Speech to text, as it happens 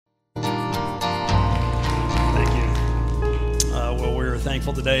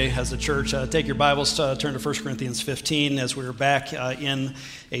thankful today as a church. Take your Bibles, turn to 1 Corinthians 15 as we were back in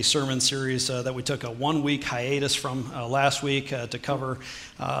a sermon series that we took a 1-week hiatus from last week to cover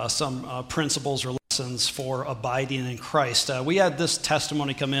some principles or lessons for abiding in Christ. We had this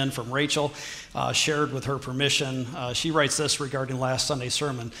testimony come in from Rachel, shared with her permission. She writes this regarding last Sunday's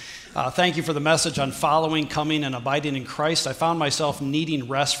sermon. Thank you for the message on following, coming, and abiding in Christ. I found myself needing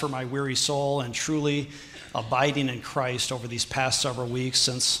rest for my weary soul and truly abiding in Christ over these past several weeks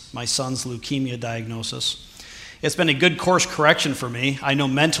since my son's leukemia diagnosis. It's been a good course correction for me. I know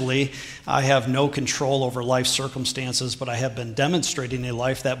mentally I have no control over life circumstances, but I have been demonstrating a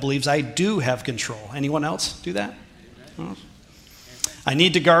life that believes I do have control. Anyone else do that? Well, I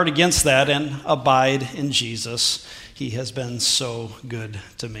need to guard against that and abide in Jesus. He has been so good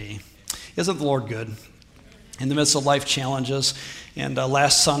to me. Isn't the Lord good? In the midst of life challenges. And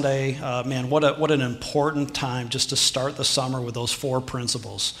last Sunday, man, what an important time just to start the summer with those 4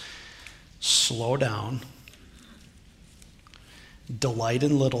 principles. Slow down, delight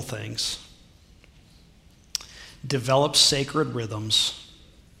in little things, develop sacred rhythms,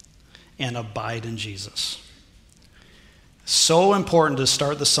 and abide in Jesus. So important to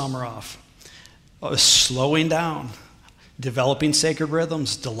start the summer off. Slowing down, developing sacred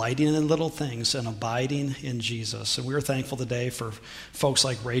rhythms, delighting in little things, and abiding in Jesus. And we're thankful today for folks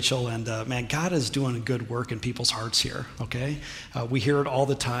like Rachel. And man, God is doing a good work in people's hearts here, okay? We hear it all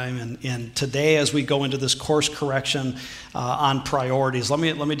the time. And today, as we go into this course correction on priorities, let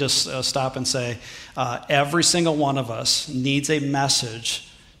me just stop and say, every single one of us needs a message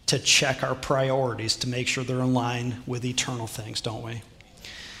to check our priorities to make sure they're in line with eternal things, don't we?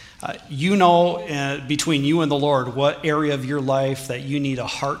 Between you and the Lord, what area of your life that you need a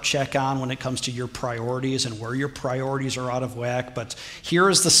heart check on when it comes to your priorities and where your priorities are out of whack. But here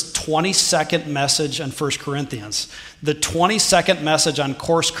is this 20-second message on 1 Corinthians, the 20-second message on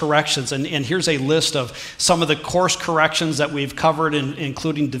course corrections. And here's a list of some of the course corrections that we've covered,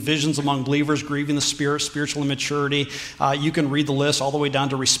 including divisions among believers, grieving the Spirit, spiritual immaturity. You can read the list all the way down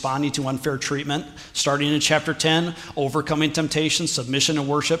to responding to unfair treatment, starting in chapter 10, overcoming temptation, submission and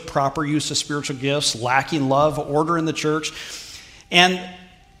worship, proper use of spiritual gifts, lacking love, order in the church, and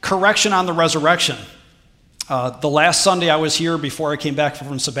correction on the resurrection. The last Sunday I was here before I came back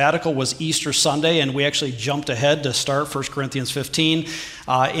from sabbatical was Easter Sunday, and we actually jumped ahead to start 1 Corinthians 15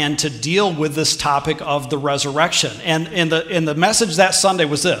 and to deal with this topic of the resurrection. And the message that Sunday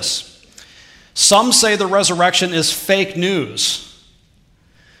was this: some say the resurrection is fake news.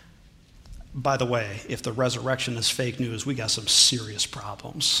 By the way, if the resurrection is fake news, we got some serious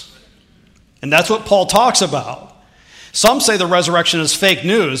problems. And that's what Paul talks about. Some say the resurrection is fake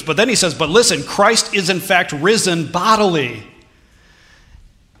news, but then he says, but listen, Christ is in fact risen bodily,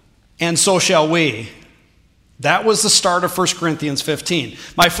 and so shall we. That was the start of 1 Corinthians 15.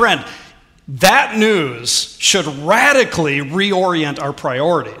 My friend, that news should radically reorient our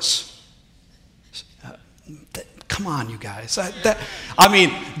priorities. Come on, you guys.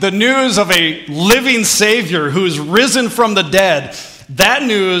 The news of a living Savior who's risen from the dead, that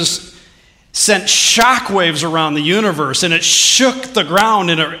news sent shockwaves around the universe, and it shook the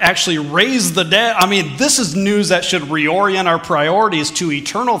ground, and it actually raised the dead. This is news that should reorient our priorities to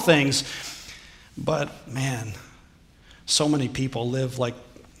eternal things. But, man, so many people live like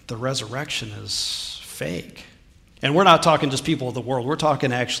the resurrection is fake. And we're not talking just people of the world. We're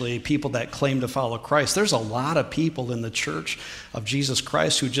talking actually people that claim to follow Christ. There's a lot of people in the church of Jesus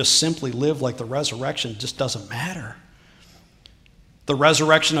Christ who just simply live like the resurrection just doesn't matter. The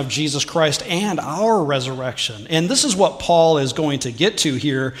resurrection of Jesus Christ and our resurrection. And this is what Paul is going to get to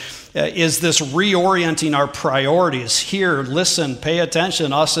here, is this reorienting our priorities. Here, listen, pay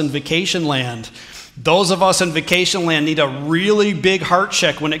attention, us in vacation land. Those of us in vacation land need a really big heart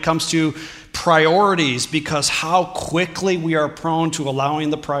check when it comes to priorities, because how quickly we are prone to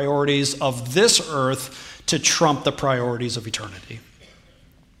allowing the priorities of this earth to trump the priorities of eternity.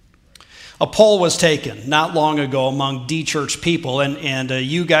 A poll was taken not long ago among de-church people, and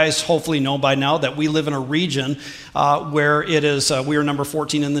you guys hopefully know by now that we live in a region where it is we are number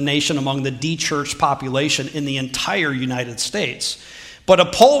 14 in the nation among the de-church population in the entire United States. But a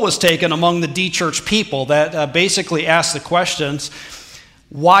poll was taken among the de-church people that basically asked the questions: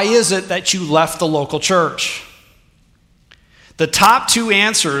 why is it that you left the local church? The top 2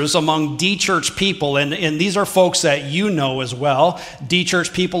 answers among de-church people, and these are folks that you know as well,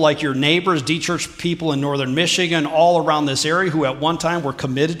 de-church people like your neighbors, de-church people in northern Michigan, all around this area who at one time were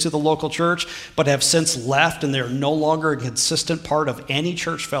committed to the local church but have since left, and they're no longer a consistent part of any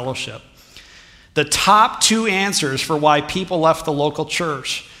church fellowship. The top 2 answers for why people left the local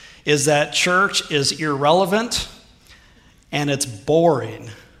church is that church is irrelevant and it's boring.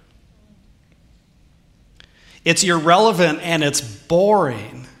 It's irrelevant and it's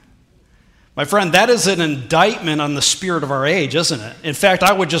boring. My friend, that is an indictment on the spirit of our age, isn't it? In fact,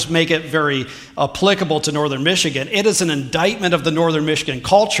 I would just make it very applicable to Northern Michigan. It is an indictment of the Northern Michigan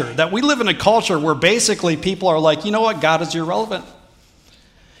culture, that we live in a culture where basically people are like, you know what, God is irrelevant.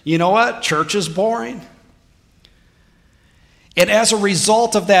 You know what, church is boring. And as a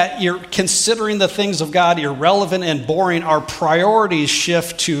result of that, you're considering the things of God irrelevant and boring. Our priorities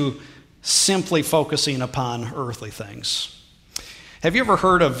shift to simply focusing upon earthly things. Have you ever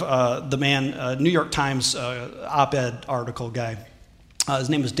heard of the man, New York Times op-ed article guy? His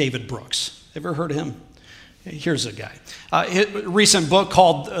name is David Brooks. Have you ever heard of him? Here's a guy. His recent book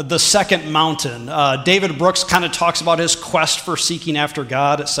called The Second Mountain. David Brooks kind of talks about his quest for seeking after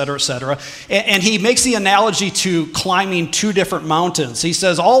God, et cetera, et cetera. And he makes the analogy to climbing two different mountains. He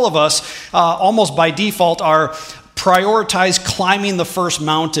says all of us, almost by default, are prioritize climbing the first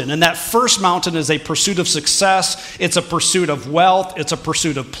mountain. And that first mountain is a pursuit of success. It's a pursuit of wealth. It's a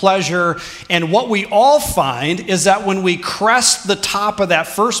pursuit of pleasure. And what we all find is that when we crest the top of that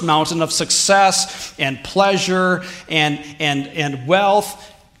first mountain of success and pleasure and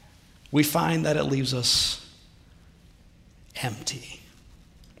wealth, we find that it leaves us empty.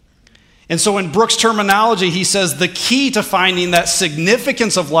 And so in Brooks' terminology, he says the key to finding that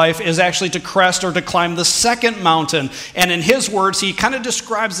significance of life is actually to crest or to climb the second mountain. And in his words, he kind of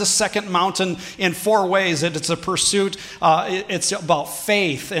describes the second mountain in four ways. It's a pursuit, it's about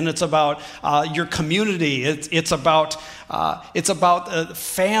faith, and it's about your community. It's about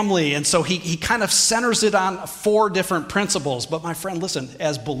family. And so he kind of centers it on four different principles. But my friend, listen,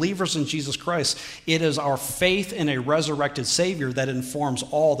 as believers in Jesus Christ, it is our faith in a resurrected Savior that informs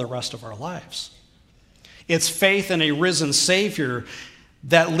all the rest of our lives. It's faith in a risen Savior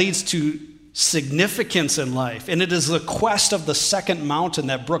that leads to significance in life. And it is the quest of the second mountain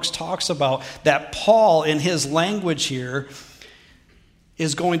that Brooks talks about, that Paul, in his language here,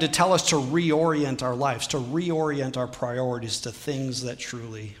 is going to tell us to reorient our lives, to reorient our priorities to things that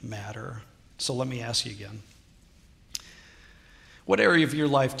truly matter. So let me ask you again. What area of your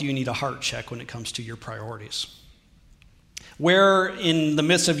life do you need a heart check when it comes to your priorities? Where in the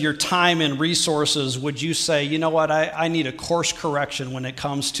midst of your time and resources would you say, you know what, I need a course correction when it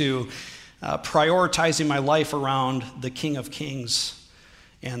comes to prioritizing my life around the King of Kings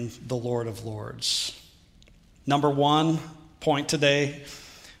and the Lord of Lords? Number one point today,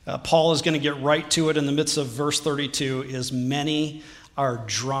 Paul is going to get right to it in the midst of verse 32, is many are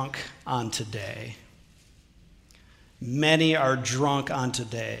drunk on today. Many are drunk on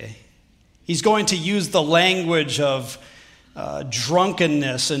today. He's going to use the language of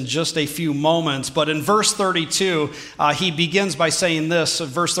drunkenness in just a few moments, but in verse 32, he begins by saying this.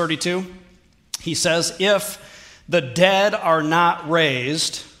 Verse 32, he says, if the dead are not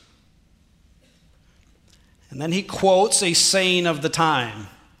raised, and then he quotes a saying of the time.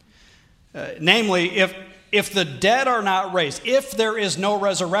 Namely, if the dead are not raised, if there is no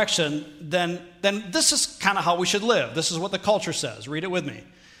resurrection, then this is kind of how we should live. This is what the culture says. Read it with me.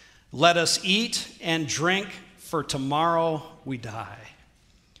 Let us eat and drink, for tomorrow we die.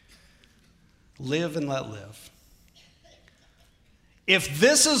 Live and let live. If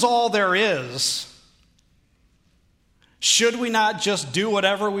this is all there is, should we not just do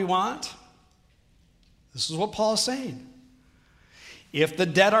whatever we want? This is what Paul is saying. If the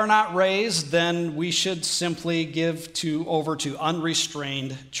dead are not raised, then we should simply give over to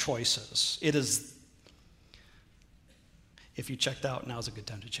unrestrained choices. It is, if you checked out, now's a good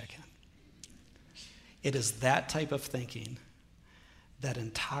time to check in. It is that type of thinking that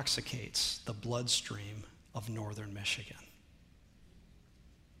intoxicates the bloodstream of Northern Michigan.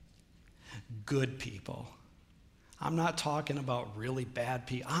 Good people. I'm not talking about really bad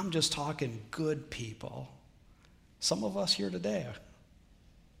people. I'm just talking good people. Some of us here today are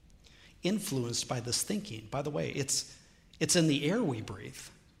influenced by this thinking. By the way, it's in the air we breathe.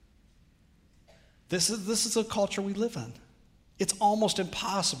 This is a culture we live in. It's almost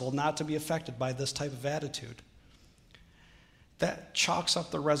impossible not to be affected by this type of attitude that chalks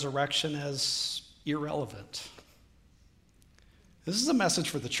up the resurrection as irrelevant. This is a message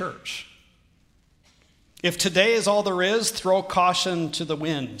for the church. If today is all there is, throw caution to the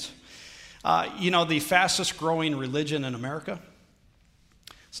wind. The fastest growing religion in America,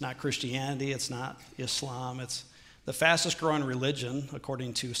 it's not Christianity, it's not Islam, it's the fastest growing religion,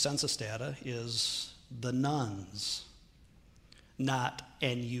 according to census data, is the nuns. Not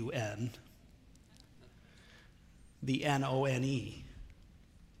N-U-N, the N-O-N-E.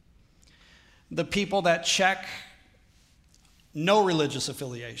 The people that check no religious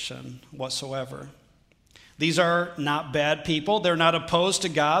affiliation whatsoever. These are not bad people. They're not opposed to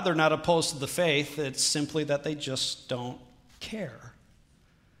God. They're not opposed to the faith. It's simply that they just don't care.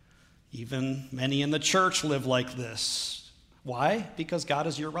 Even many in the church live like this. Why? Because God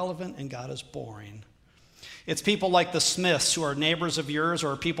is irrelevant and God is boring. It's people like the Smiths who are neighbors of yours,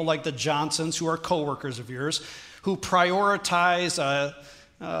 or people like the Johnsons who are coworkers of yours, who prioritize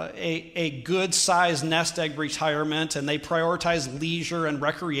a good-sized nest egg retirement, and they prioritize leisure and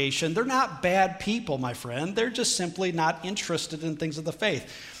recreation. They're not bad people, my friend. They're just simply not interested in things of the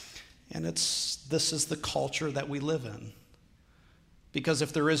faith. And this is the culture that we live in. Because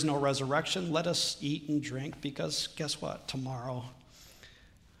if there is no resurrection, let us eat and drink, because guess what? Tomorrow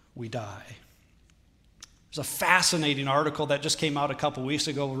we die. There's a fascinating article that just came out a couple weeks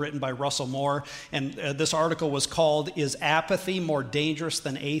ago written by Russell Moore, and this article was called, "Is Apathy More Dangerous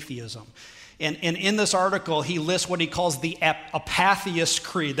Than Atheism?" And in this article, he lists what he calls the apatheist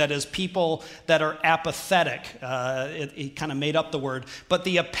creed, that is, people that are apathetic. He kind of made up the word. But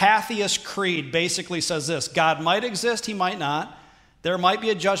the apatheist creed basically says this: God might exist, he might not. There might be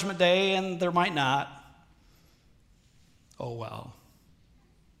a judgment day, and there might not. Oh, well.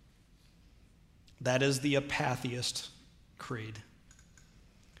 That is the apatheist creed.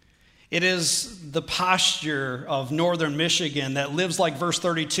 It is the posture of northern Michigan that lives like verse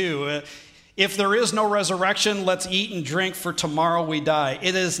 32. If there is no resurrection, let's eat and drink, for tomorrow we die.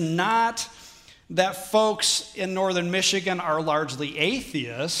 It is not that folks in northern Michigan are largely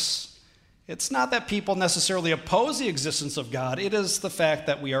atheists. It's not that people necessarily oppose the existence of God. It is the fact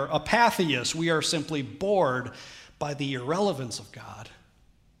that we are apatheists. We are simply bored by the irrelevance of God.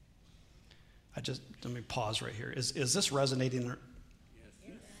 Let me pause right here. Is this resonating?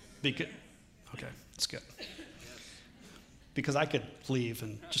 Yes. Okay, that's good. Yes. Because I could leave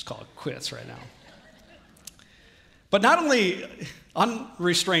and just call it quits right now. But not only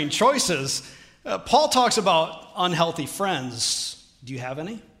unrestrained choices, Paul talks about unhealthy friends. Do you have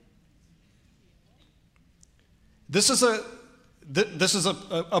any? This is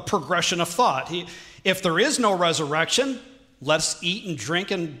a progression of thought. If there is no resurrection, let's eat and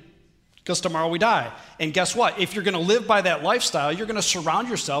drink, and because tomorrow we die. And guess what? If you're going to live by that lifestyle, you're going to surround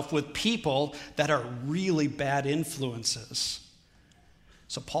yourself with people that are really bad influences.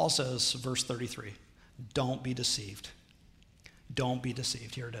 So Paul says, verse 33, don't be deceived. Don't be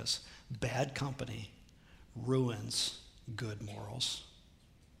deceived. Here it is. Bad company ruins good morals.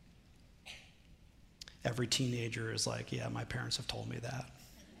 Every teenager is like, yeah, my parents have told me that.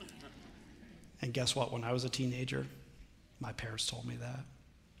 And guess what? When I was a teenager, my parents told me that.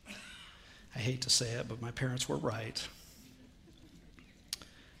 I hate to say it, but my parents were right.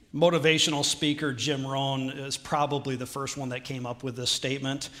 Motivational speaker Jim Rohn is probably the first one that came up with this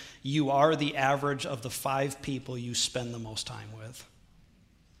statement. You are the average of the 5 people you spend the most time with.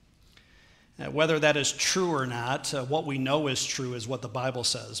 Whether that is true or not, what we know is true is what the Bible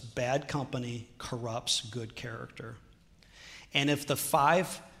says. Bad company corrupts good character. And if the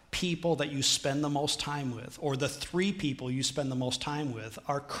 5 people that you spend the most time with, or the 3 people you spend the most time with,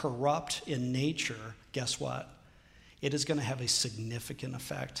 are corrupt in nature, guess what? It is going to have a significant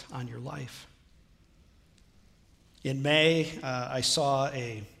effect on your life. In May, I saw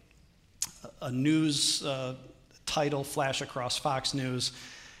a news title flash across Fox News,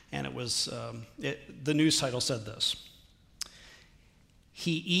 and it was the news title said this: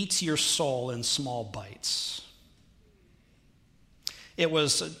 "He eats your soul in small bites." It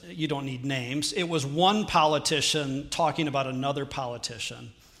was, you don't need names, it was one politician talking about another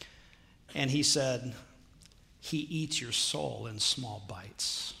politician. And he said, he eats your soul in small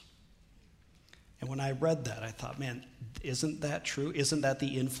bites. And when I read that, I thought, man, isn't that true? Isn't that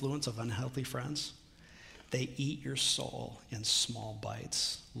the influence of unhealthy friends? They eat your soul in small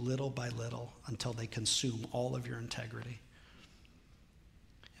bites, little by little, until they consume all of your integrity.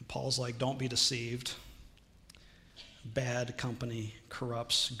 And Paul's like, don't be deceived. Bad company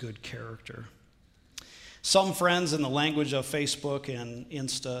corrupts good character. Some friends, in the language of Facebook and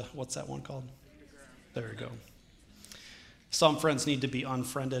Insta, what's that one called? There you go. Some friends need to be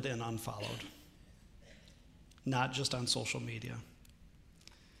unfriended and unfollowed, not just on social media.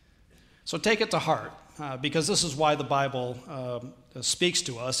 So take it to heart, because this is why the Bible speaks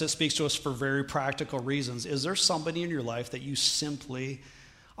to us. It speaks to us for very practical reasons. Is there somebody in your life that you simply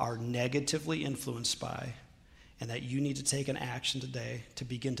are negatively influenced by, and that you need to take an action today to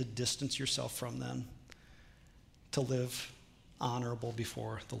begin to distance yourself from them, to live honorable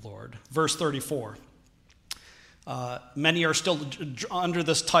before the Lord? Verse 34, Many are still under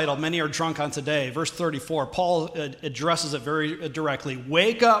this title, many are drunk on today. Verse 34, Paul addresses it very directly.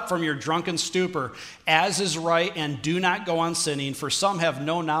 Wake up from your drunken stupor, as is right, and do not go on sinning, for some have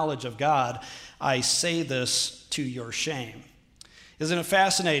no knowledge of God. I say this to your shame. Isn't it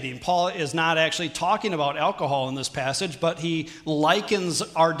fascinating? Paul is not actually talking about alcohol in this passage, but he likens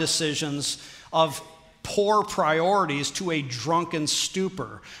our decisions of poor priorities to a drunken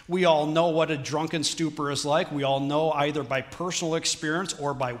stupor. We all know what a drunken stupor is like. We all know either by personal experience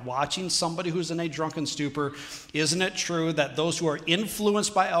or by watching somebody who's in a drunken stupor. Isn't it true that those who are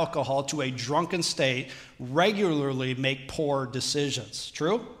influenced by alcohol to a drunken state regularly make poor decisions?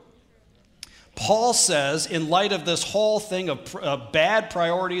 True? Paul says, in light of this whole thing of bad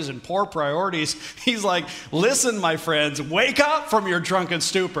priorities and poor priorities, he's like, listen, my friends, wake up from your drunken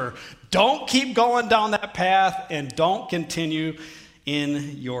stupor. Don't keep going down that path and don't continue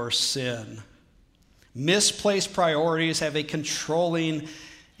in your sin. Misplaced priorities have a controlling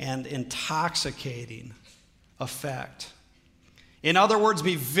and intoxicating effect. In other words,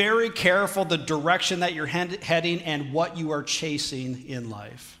 be very careful the direction that you're heading and what you are chasing in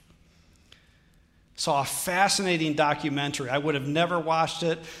life. Saw a fascinating documentary. I would have never watched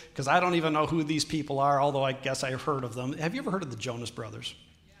it because I don't even know who these people are, although I guess I've heard of them. Have you ever heard of the Jonas Brothers?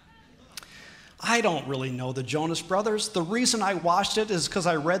 I don't really know the Jonas Brothers. The reason I watched it is because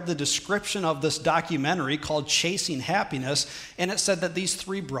I read the description of this documentary called Chasing Happiness, and it said that these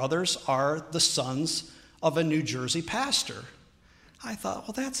three brothers are the sons of a New Jersey pastor. I thought,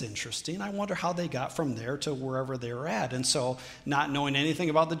 well, that's interesting. I wonder how they got from there to wherever they were at. And so, not knowing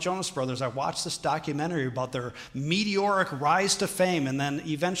anything about the Jonas Brothers, I watched this documentary about their meteoric rise to fame and then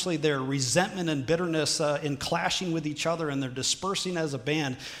eventually their resentment and bitterness in clashing with each other, and they're dispersing as a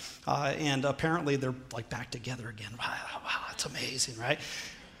band. And apparently they're like back together again. Wow, it's amazing, right?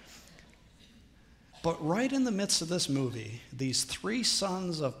 But right in the midst of this movie, these three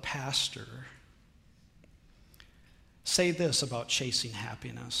sons of pastor say this about chasing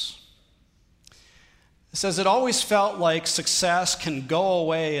happiness. It says, it always felt like success can go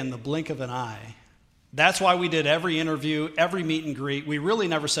away in the blink of an eye. That's why we did every interview, every meet and greet. We really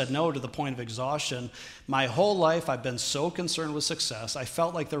never said no to the point of exhaustion. My whole life, I've been so concerned with success. I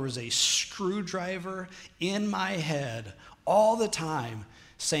felt like there was a screwdriver in my head all the time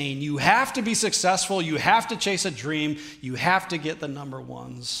saying, you have to be successful, you have to chase a dream, you have to get the number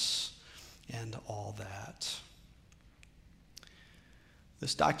ones, and all that.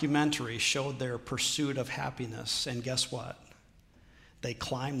 This documentary showed their pursuit of happiness, and guess what? They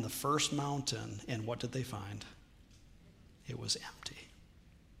climbed the first mountain, and what did they find? It was empty.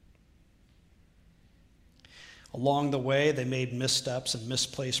 Along the way, they made missteps and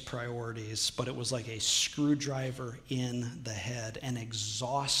misplaced priorities, but it was like a screwdriver in the head, an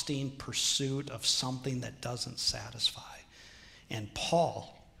exhausting pursuit of something that doesn't satisfy. And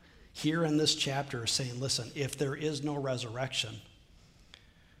Paul, here in this chapter, is saying, listen, if there is no resurrection,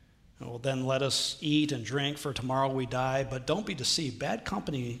 well, then let us eat and drink, for tomorrow we die. But don't be deceived. Bad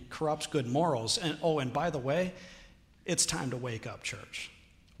company corrupts good morals. And by the way, it's time to wake up, church.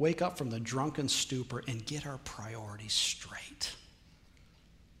 Wake up from the drunken stupor and get our priorities straight.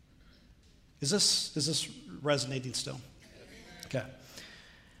 Is this resonating still? Okay.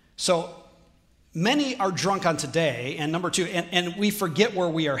 So many are drunk on today, and number two, and we forget where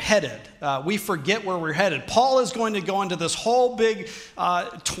we are headed. We forget where we're headed. Paul is going to go into this whole big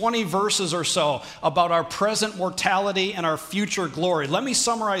 20 verses or so about our present mortality and our future glory. Let me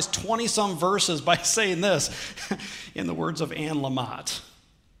summarize 20-some verses by saying this in the words of Anne Lamott.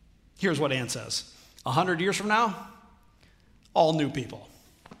 Here's what Anne says. 100 years from now, all new people.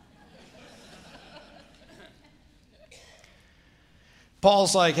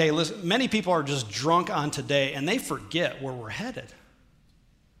 Paul's like, hey, listen, many people are just drunk on today, and they forget where we're headed.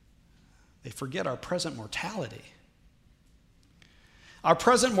 They forget our present mortality. Our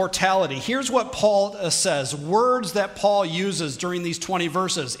present mortality. Here's what Paul says, words that Paul uses during these 20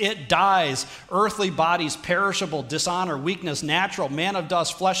 verses. It dies, earthly bodies, perishable, dishonor, weakness, natural, man of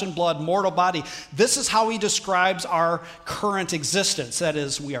dust, flesh and blood, mortal body. This is how he describes our current existence. That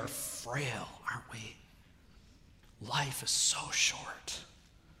is, we are frail, aren't we? Life is so short.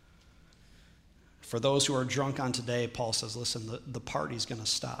 For those who are drunk on today, Paul says, listen, the party's going to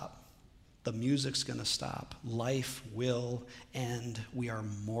stop. The music's going to stop. Life will end. We are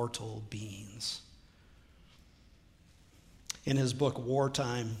mortal beings. In his book,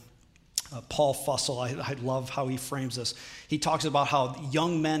 Wartime, Paul Fussell, I love how he frames this. He talks about how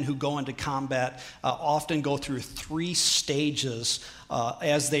young men who go into combat often go through 3 stages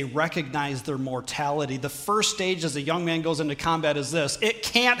as they recognize their mortality. The first stage as a young man goes into combat is this: it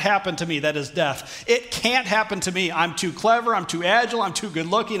can't happen to me, that is death. It can't happen to me. I'm too clever, I'm too agile, I'm too good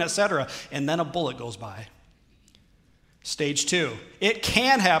looking, etc. And then a bullet goes by. Stage 2, it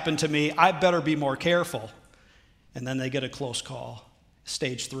can happen to me, I better be more careful. And then they get a close call.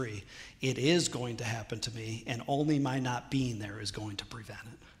 Stage 3, it is going to happen to me, and only my not being there is going to prevent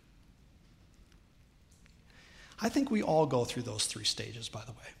it. I think we all go through those 3 stages, by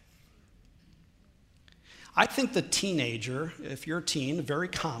the way. I think the teenager, if you're a teen, very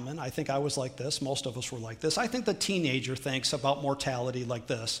common, I think I was like this, most of us were like this. I think the teenager thinks about mortality like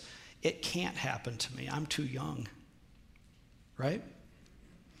this: it can't happen to me, I'm too young, right?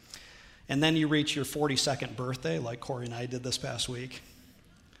 And then you reach your 42nd birthday, like Corey and I did this past week.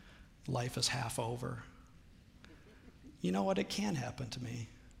 Life is half over. You know what? It can happen to me.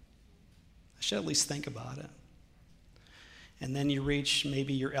 I should at least think about it. And then you reach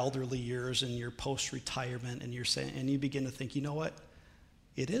maybe your elderly years and your post-retirement, and you begin to think, you know what?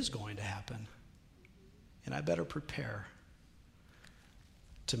 It is going to happen. And I better prepare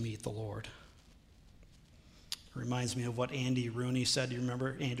to meet the Lord. It reminds me of what Andy Rooney said. Do you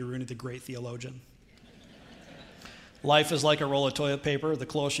remember Andy Rooney, the great theologian? Life is like a roll of toilet paper. The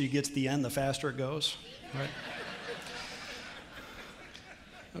closer you get to the end, the faster it goes. Right?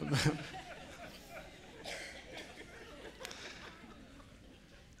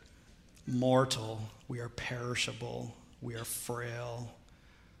 Mortal, we are perishable, we are frail.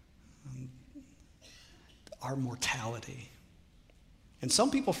 Our mortality. And some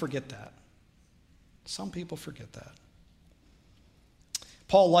people forget that. Some people forget that.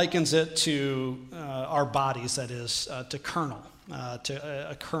 Paul likens it to our bodies, that is, to kernel, to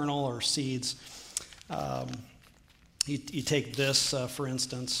a kernel or seeds. You take this, for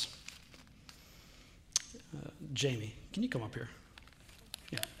instance. Jamie, can you come up here?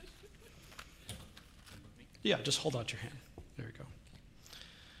 Yeah. Yeah, just hold out your hand. There you go.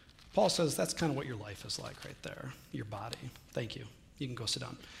 Paul says that's kind of what your life is like right there, your body. Thank you. You can go sit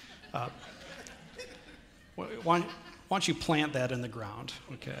down. Why don't you plant that in the ground?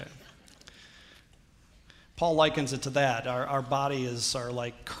 Okay. Paul likens it to that. Our bodies are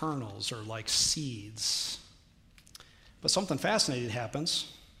like kernels or like seeds. But something fascinating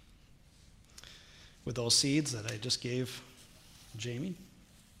happens with those seeds that I just gave Jamie.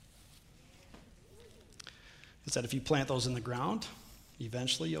 Is that if you plant those in the ground,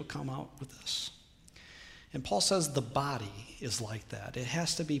 eventually you'll come out with this. And Paul says the body is like that. It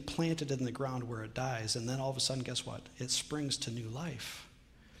has to be planted in the ground where it dies, and then all of a sudden, guess what? It springs to new life.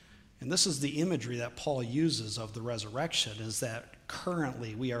 And this is the imagery that Paul uses of the resurrection, is that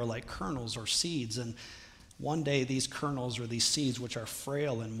currently we are like kernels or seeds, and one day these kernels or these seeds, which are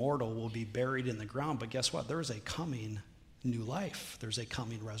frail and mortal, will be buried in the ground. But guess what? There is a coming new life. There's a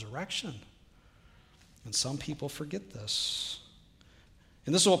coming resurrection. And some people forget this.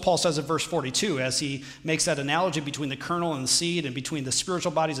 And this is what Paul says in verse 42 as he makes that analogy between the kernel and the seed and between the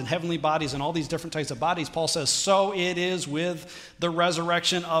spiritual bodies and heavenly bodies and all these different types of bodies. Paul says, so it is with the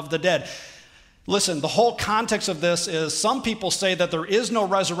resurrection of the dead. Listen, the whole context of this is some people say that there is no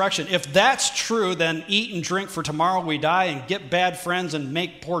resurrection. If that's true, then eat and drink for tomorrow we die and get bad friends and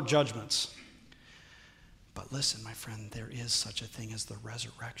make poor judgments. But listen, my friend, there is such a thing as the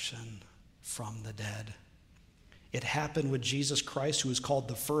resurrection from the dead. It happened with Jesus Christ, who is called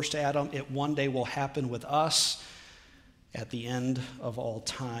the first Adam. It one day will happen with us at the end of all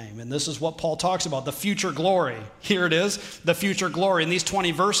time. And this is what Paul talks about, the future glory. Here it is, the future glory. In these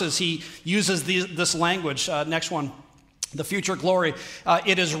 20 verses, he uses this language. Next one, the future glory.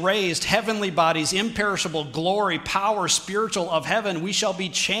 It is raised, heavenly bodies, imperishable glory, power, spiritual of heaven. We shall be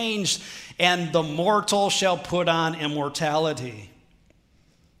changed, and the mortal shall put on immortality.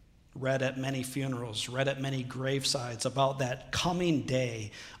 Read at many funerals, read at many gravesides about that coming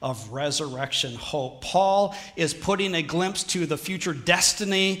day of resurrection hope. Paul is putting a glimpse to the future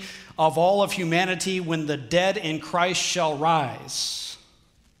destiny of all of humanity when the dead in Christ shall rise.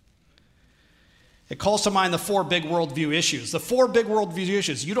 It calls to mind the 4 big worldview issues. The 4 big worldview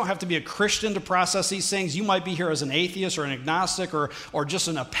issues. You don't have to be a Christian to process these things. You might be here as an atheist or an agnostic or just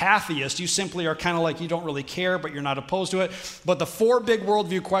an apatheist. You simply are kind of like you don't really care, but you're not opposed to it. But the 4 big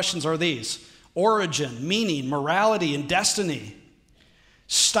worldview questions are these: origin, meaning, morality, and destiny.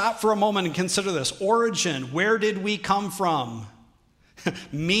 Stop for a moment and consider this. Origin, where did we come from?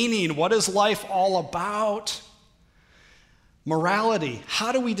 Meaning, what is life all about? Morality,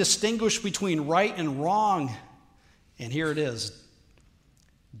 how do we distinguish between right and wrong? And here it is,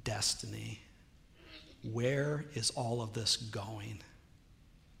 destiny. Where is all of this going?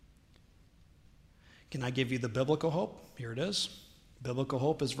 Can I give you the biblical hope? Here it is. Biblical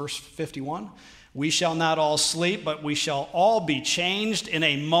hope is verse 51. We shall not all sleep, but we shall all be changed in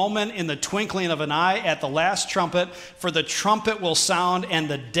a moment, in the twinkling of an eye, at the last trumpet. For the trumpet will sound, and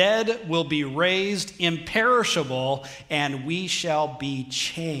the dead will be raised imperishable, and we shall be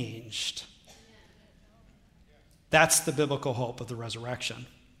changed. That's the biblical hope of the resurrection.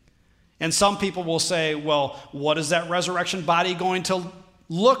 And some people will say, well, what is that resurrection body going to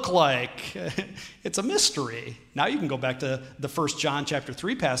look like? It's a mystery. Now you can go back to the 1 John chapter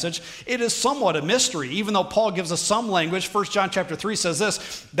 3 passage. It is somewhat a mystery, even though Paul gives us some language. 1 John chapter 3 says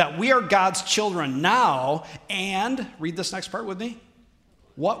this, that we are God's children now, and, read this next part with me,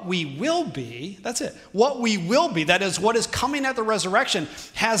 what we will be, that's it, what we will be, that is what is coming at the resurrection,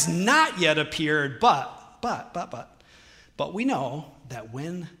 has not yet appeared, but we know that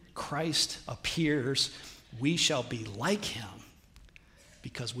when Christ appears, we shall be like him,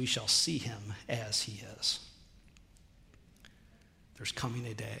 because we shall see him as he is. There's coming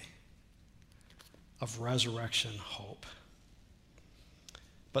a day of resurrection hope.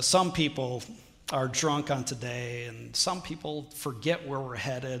 But some people are drunk on today, and some people forget where we're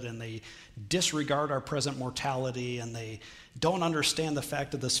headed, and they disregard our present mortality, and they don't understand the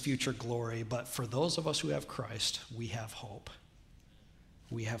fact of this future glory. But for those of us who have Christ, we have hope.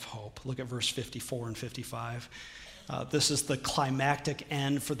 We have hope. Look at verse 54 and 55. This is the climactic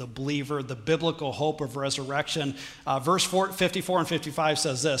end for the believer, the biblical hope of resurrection. Verse 54 and 55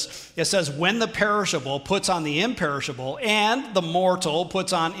 says this. It says, when the perishable puts on the imperishable and the mortal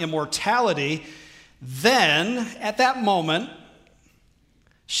puts on immortality, then at that moment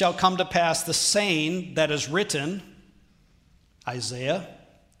shall come to pass the saying that is written, Isaiah,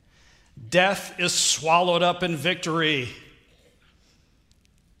 death is swallowed up in victory.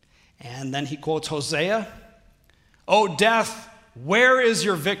 And then he quotes Hosea, O death, where is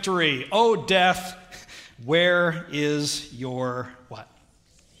your victory? O death, where is your what?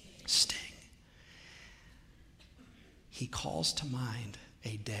 Sting. He calls to mind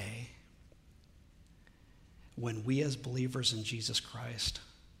a day when we as believers in Jesus Christ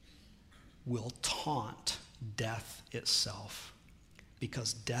will taunt death itself,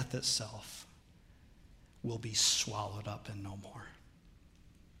 because death itself will be swallowed up in no more.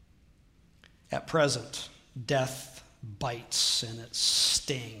 At present, death bites and it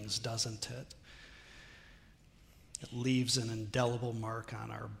stings, doesn't it? It leaves an indelible mark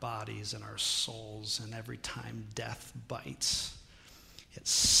on our bodies and our souls, and every time death bites, it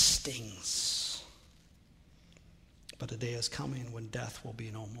stings. But a day is coming when death will be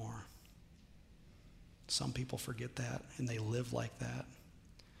no more. Some people forget that, and they live like that.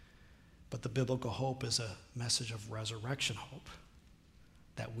 But the biblical hope is a message of resurrection hope,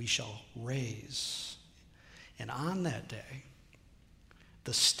 that we shall raise. And on that day,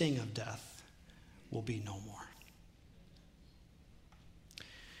 the sting of death will be no more.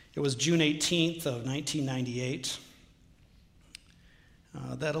 It was June 18th of 1998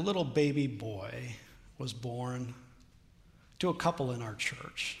 that a little baby boy was born to a couple in our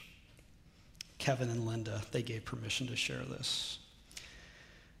church. Kevin and Linda, they gave permission to share this.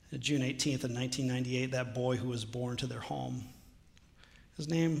 June 18th of 1998, that boy who was born to their home, his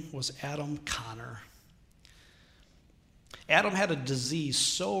name was Adam Connor. Adam had a disease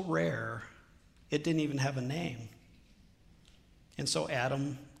so rare, it didn't even have a name. And so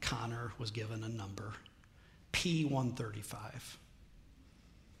Adam Connor was given a number, P135.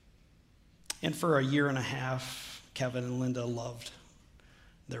 And for a year and a half, Kevin and Linda loved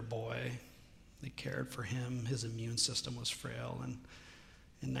their boy. They cared for him. His immune system was frail. And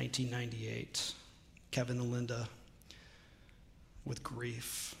in 1998, Kevin and Linda, with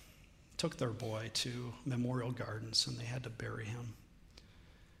grief, took their boy to Memorial Gardens, and they had to bury him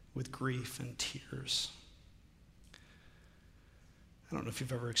with grief and tears. I don't know if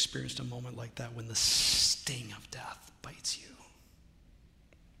you've ever experienced a moment like that when the sting of death bites you.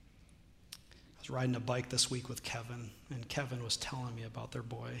 I was riding a bike this week with Kevin, and Kevin was telling me about their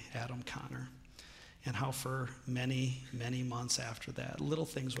boy, Adam Connor, and how for many, many months after that, little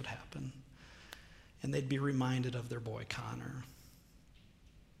things would happen, and they'd be reminded of their boy, Connor,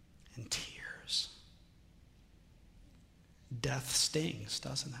 and tears. Death stings,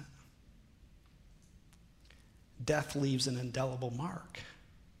 doesn't it? Death leaves an indelible mark.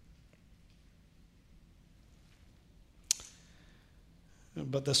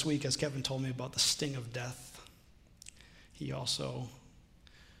 But this week, as Kevin told me about the sting of death, he also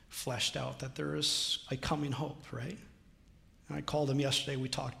fleshed out that there is a coming hope, right? And I called him yesterday, we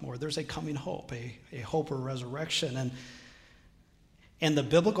talked more. There's a coming hope, a hope of resurrection. And the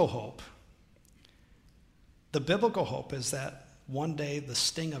biblical hope is that one day the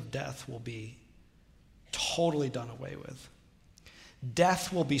sting of death will be totally done away with.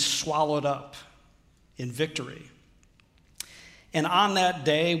 Death will be swallowed up in victory. And on that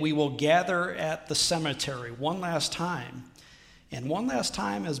day, we will gather at the cemetery one last time. And one last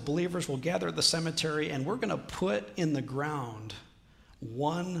time, as believers, we'll gather at the cemetery, and we're going to put in the ground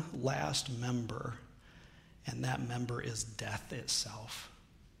one last member, and that member is death itself.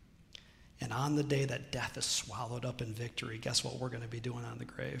 And on the day that death is swallowed up in victory, guess what we're going to be doing on the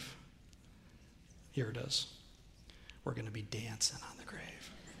grave? Here it is. We're going to be dancing on the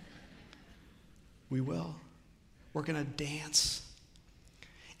grave. We will. We're going to dance.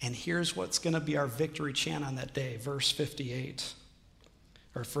 And here's what's going to be our victory chant on that day, verse 58,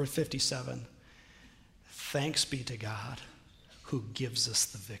 or 57. Thanks be to God who gives us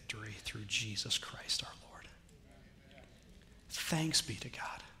the victory through Jesus Christ our Lord. Thanks be to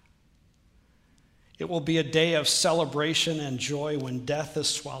God. It will be a day of celebration and joy when death is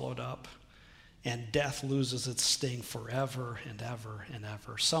swallowed up and death loses its sting forever and ever and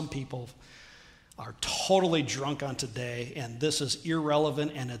ever. Some people are totally drunk on today, and this is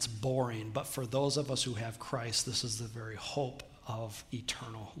irrelevant and it's boring. But for those of us who have Christ, this is the very hope of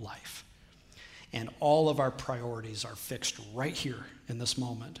eternal life. And all of our priorities are fixed right here in this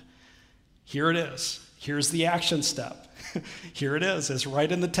moment. Here it is. Here's the action step. Here it is. It's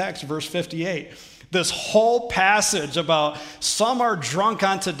right in the text, verse 58. This whole passage about some are drunk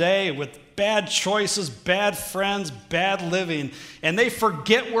on today with bad choices, bad friends, bad living, and they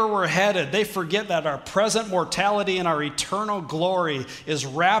forget where we're headed. They forget that our present mortality and our eternal glory is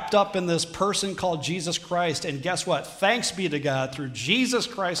wrapped up in this person called Jesus Christ. And guess what? Thanks be to God through Jesus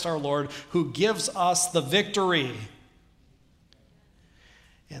Christ our Lord, who gives us the victory.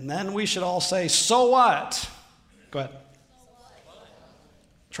 And then we should all say, so what? Go ahead.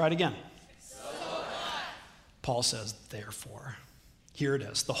 Try it again. Paul says, therefore. Here it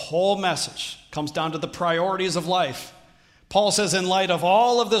is. The whole message comes down to the priorities of life. Paul says, in light of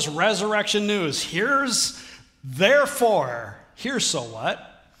all of this resurrection news, here's so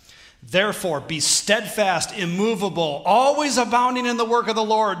what? Therefore, be steadfast, immovable, always abounding in the work of the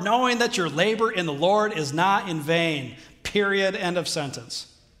Lord, knowing that your labor in the Lord is not in vain. Period. End of sentence.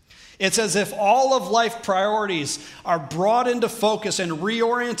 It's as if all of life priorities are brought into focus and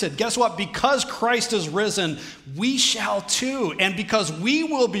reoriented. Guess what? Because Christ is risen, we shall too. And because we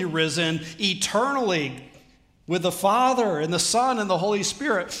will be risen eternally with the Father and the Son and the Holy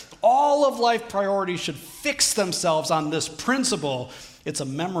Spirit, all of life priorities should fix themselves on this principle. It's a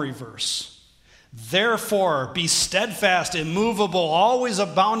memory verse. Therefore, be steadfast, immovable, always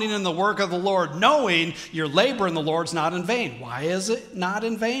abounding in the work of the Lord, knowing your labor in the Lord's not in vain. Why is it not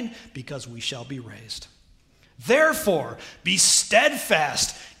in vain? Because we shall be raised. Therefore, be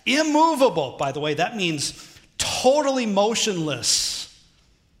steadfast, immovable. By the way, that means totally motionless.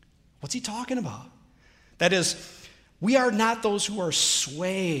 What's he talking about? That is, we are not those who are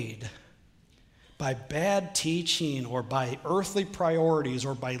swayed by bad teaching or by earthly priorities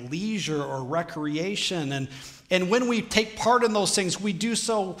or by leisure or recreation. And when we take part in those things, we do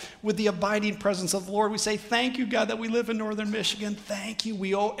so with the abiding presence of the Lord. We say, thank you, God, that we live in northern Michigan. Thank you.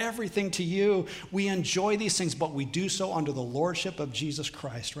 We owe everything to you. We enjoy these things, but we do so under the lordship of Jesus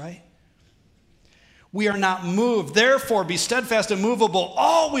Christ, right? We are not moved. Therefore, be steadfast and immovable,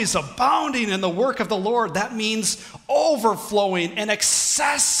 always abounding in the work of the Lord. That means overflowing and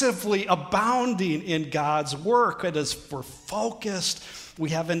excessively abounding in God's work. It is, we're focused.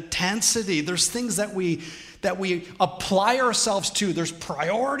 We have intensity. There's things that we apply ourselves to. There's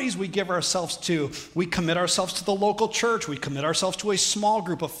priorities we give ourselves to. We commit ourselves to the local church. We commit ourselves to a small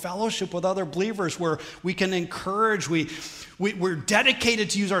group, a fellowship with other believers where we can encourage. We're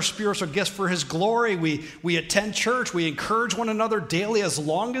dedicated to use our spiritual gifts for his glory. We attend church. We encourage one another daily as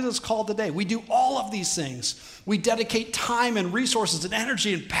long as it's called today. We do all of these things. We dedicate time and resources and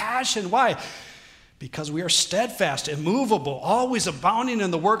energy and passion. Why? Because we are steadfast, immovable, always abounding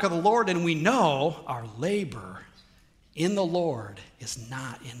in the work of the Lord, and we know our labor in the Lord is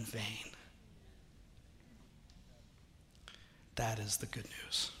not in vain. That is the good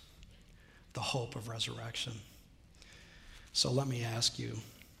news, the hope of resurrection. So let me ask you,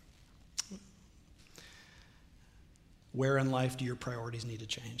 where in life do your priorities need to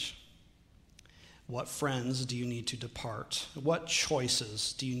change? What friends do you need to depart? What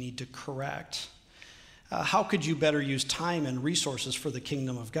choices do you need to correct? How could you better use time and resources for the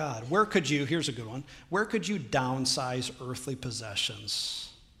kingdom of God? Here's a good one, where could you downsize earthly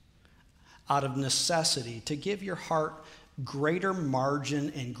possessions out of necessity to give your heart greater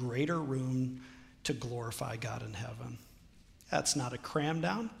margin and greater room to glorify God in heaven? That's not a cram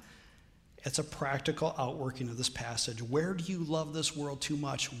down. It's a practical outworking of this passage. Where do you love this world too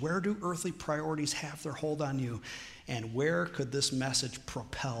much? Where do earthly priorities have their hold on you? And where could this message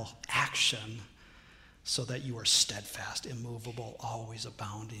propel action so that you are steadfast, immovable, always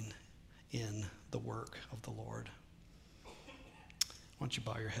abounding in the work of the Lord? Why don't you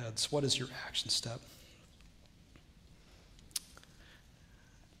bow your heads? What is your action step?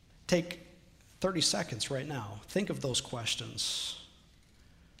 Take 30 seconds right now. Think of those questions.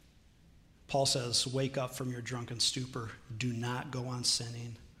 Paul says, wake up from your drunken stupor. Do not go on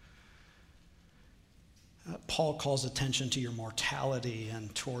sinning. Paul calls attention to your mortality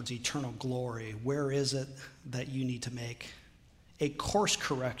and towards eternal glory. Where is it that you need to make a course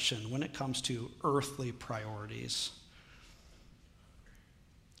correction when it comes to earthly priorities?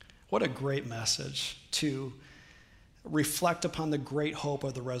 What a great message to reflect upon the great hope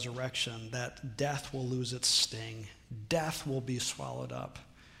of the resurrection, that death will lose its sting. Death will be swallowed up.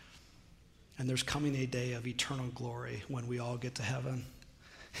 And there's coming a day of eternal glory when we all get to heaven.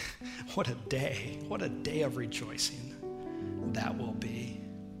 What a day of rejoicing that will be.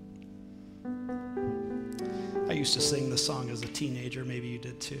 I used to sing this song as a teenager. Maybe you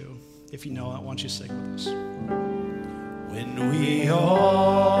did too. If you know it, why don't you sing with us? When we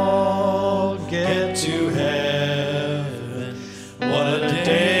all get to heaven, what a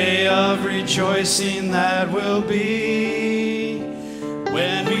day of rejoicing that will be.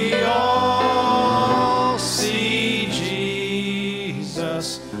 When we all see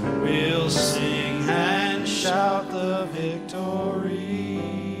Jesus, we'll sing and shout the victory.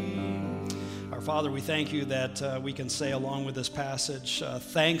 Our Father, we thank you that we can say along with this passage,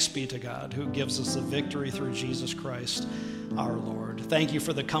 thanks be to God who gives us the victory through Jesus Christ, our Lord. Thank you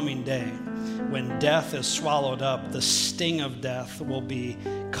for the coming day when death is swallowed up, the sting of death will be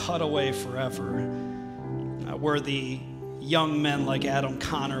cut away forever, where the young men like Adam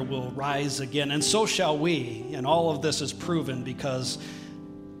Connor will rise again, and so shall we. And all of this is proven because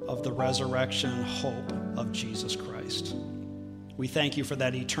of the resurrection hope of Jesus Christ. We thank you for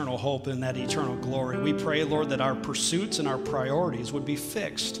that eternal hope and that eternal glory. We pray, Lord, that our pursuits and our priorities would be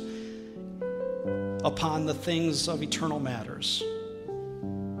fixed upon the things of eternal matters.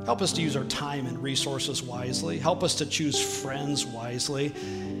 Help us to use our time and resources wisely. Help us to choose friends wisely.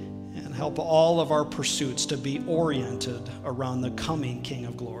 And help all of our pursuits to be oriented around the coming King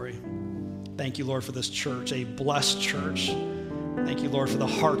of Glory. Thank you, Lord, for this church, a blessed church. Thank you, Lord, for the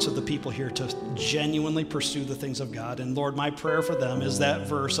hearts of the people here to genuinely pursue the things of God. And Lord, my prayer for them is that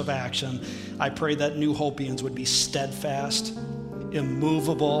verse of action. I pray that New Hopians would be steadfast,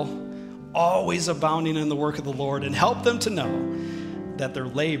 immovable, always abounding in the work of the Lord, and help them to know that their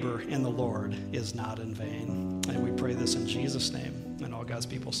labor in the Lord is not in vain. And we pray this in Jesus' name. And all God's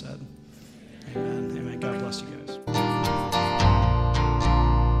people said, amen. Amen. God bless you guys.